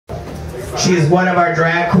She's one of our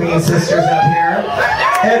drag queen sisters up here.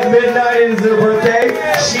 At midnight is her birthday.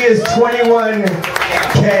 She is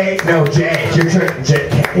 21K. No, J. You're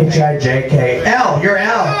J-K. L. You're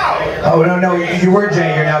L. Oh, no, you were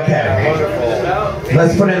J. You're now K.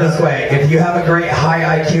 Let's put it this way. If you have a great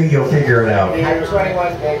high IQ, you'll figure it out.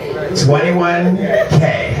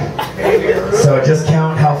 21K. So just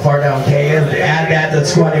count how far down K is. Add that to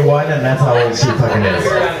 21, and that's how old she fucking is.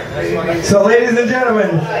 So, ladies and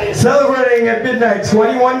gentlemen, celebrating at midnight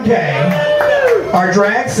 21K, our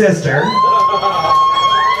drag sister,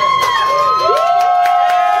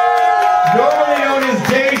 normally known as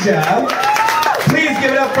Deja. Please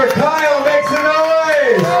give it up for Kyle. Make some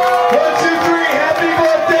noise. 1, 2, 3. Happy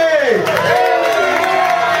birthday.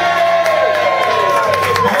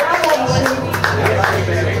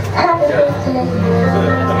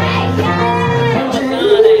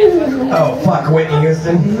 Oh, fuck, Whitney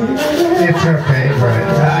Houston. It's her favorite.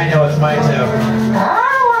 I know, it's mine too.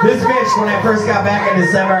 This bitch, when I first got back in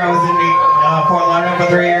December, I was in Fort Lauderdale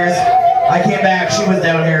for 3 years. I came back, she was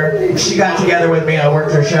down here. She got together with me, I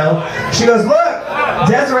worked her show. She goes, look,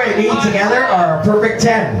 Desiray and me together are a perfect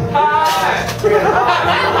 10.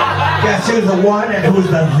 Guess who's the 1 and who's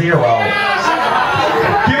the 0?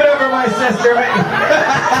 Give it up for my sister.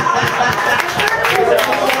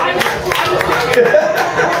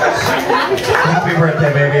 Happy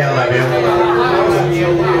birthday, baby, I love you.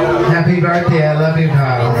 Happy birthday, I love you,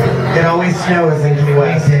 Kyle. It always snows in Key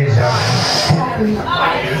West. Deja.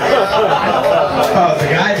 Oh, the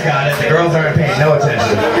guys got it, the girls aren't paying no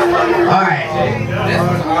attention. Alright.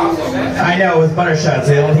 I know, it was Buttershots,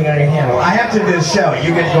 the only thing I can handle. I have to do this show,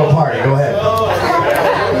 you get to go party, go ahead.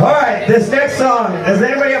 Alright, this next song, does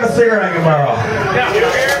anybody have a cigarette I can borrow?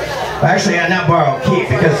 Actually, not borrow, keep,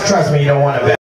 because trust me, you don't want to bet.